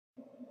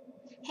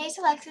Hey, it's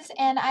Alexis,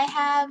 and I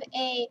have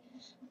a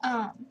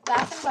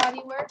Bath and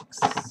Body Works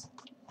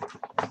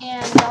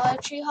and Dollar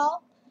Tree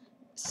haul.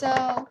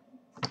 So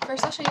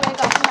first, I'll show you what I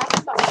got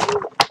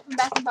from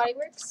Bath and Body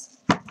Works.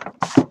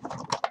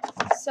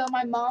 So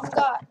my mom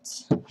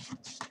got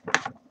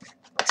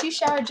 2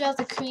 shower gels,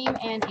 a cream,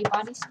 and a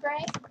body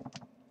spray,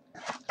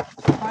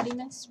 body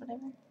mist,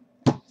 whatever.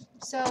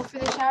 So for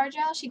the shower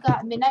gel, she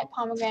got Midnight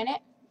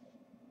Pomegranate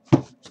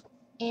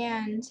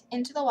and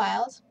Into the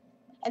Wild,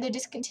 and they're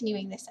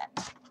discontinuing this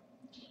set.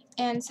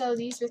 And so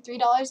these were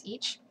 $3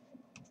 each.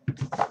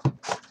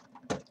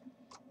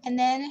 And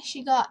then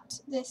she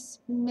got this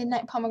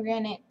Midnight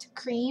Pomegranate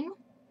cream,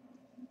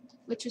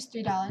 which was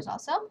 $3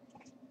 also.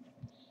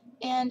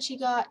 And she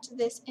got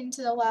this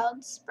Into the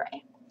Wild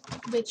spray,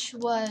 which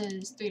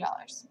was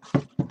 $3.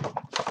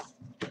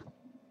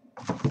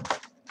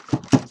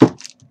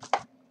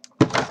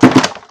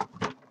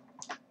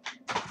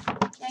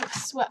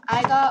 Next, what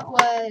I got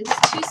was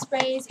 2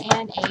 sprays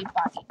and a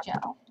body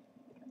gel,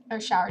 or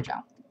shower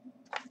gel.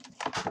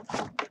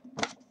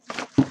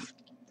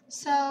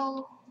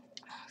 So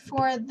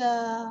for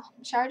the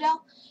shower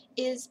gel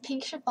is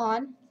pink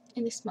chiffon,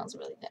 and this smells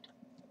really good.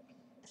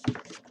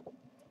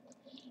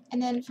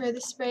 And then for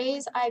the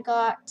sprays, I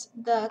got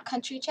the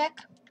Country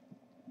Check,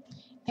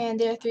 and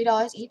they're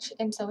 $3 each,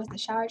 and so is the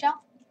shower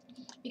gel,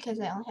 because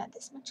I only had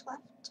this much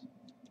left,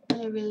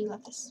 and I really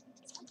love this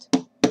scent.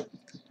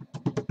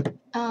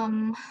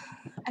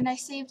 And I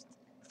saved,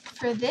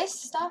 for this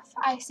stuff,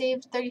 I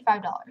saved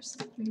 $35.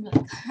 I'm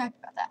really happy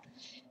about that,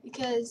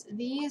 because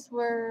these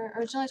were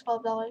originally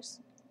 $12,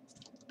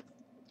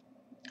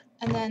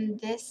 and then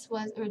this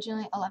was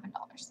originally $11.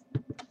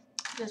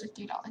 Those are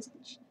 $3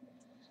 each.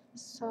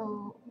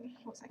 So,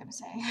 what was I gonna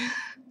say?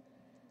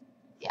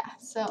 Yeah,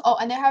 so, oh,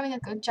 and they're having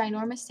like a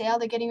ginormous sale.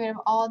 They're getting rid of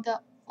all the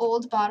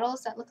old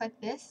bottles that look like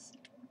this,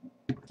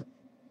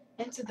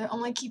 and so they're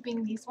only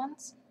keeping these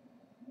ones,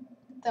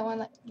 the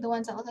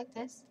ones that look like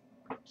this.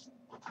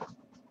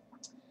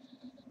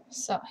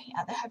 So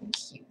yeah, they're having a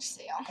huge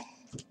sale.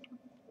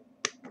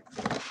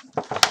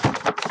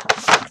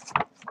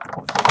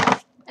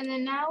 And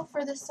then now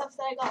for the stuff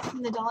that I got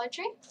from the Dollar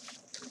Tree.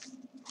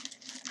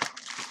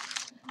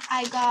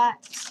 I got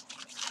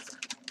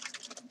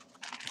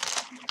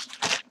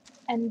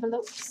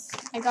envelopes.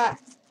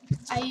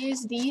 I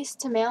use these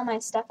to mail my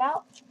stuff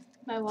out,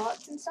 my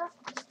wallets and stuff.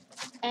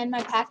 And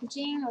my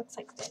packaging looks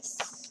like this.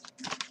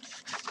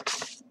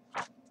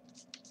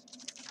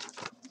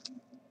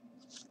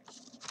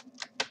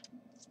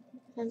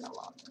 And the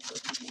wallet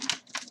goes in here.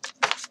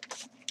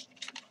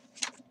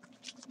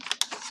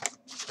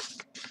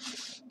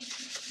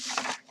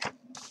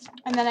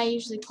 And then I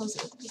usually close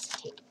it with a piece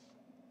of tape.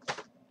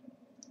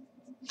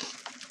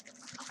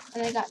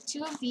 And I got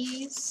 2 of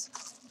these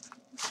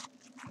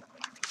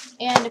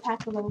and a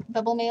pack of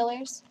double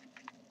mailers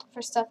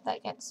for stuff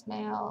that gets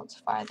mailed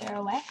farther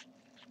away.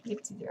 You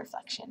can see the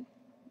reflection.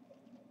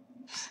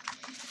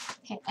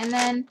 Okay, and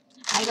then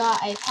I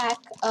got a pack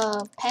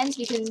of pens,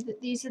 because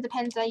these are the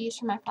pens that I use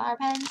for my flower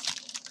pens.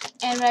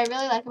 And what I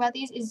really like about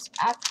these is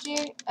after,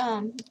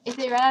 if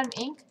they run out of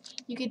ink,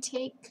 you could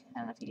take, I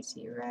don't know if you can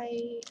see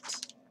right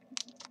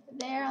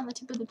there on the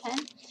tip of the pen,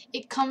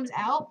 it comes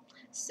out,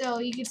 so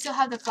you can still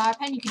have the flower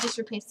pen, you can just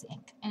replace the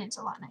ink, and it's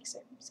a lot nicer,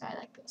 so I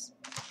like this.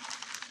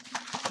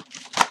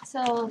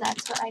 So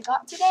that's what I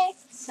got today,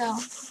 so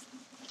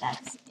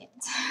that's it.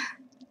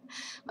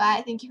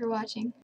 Bye, thank you for watching.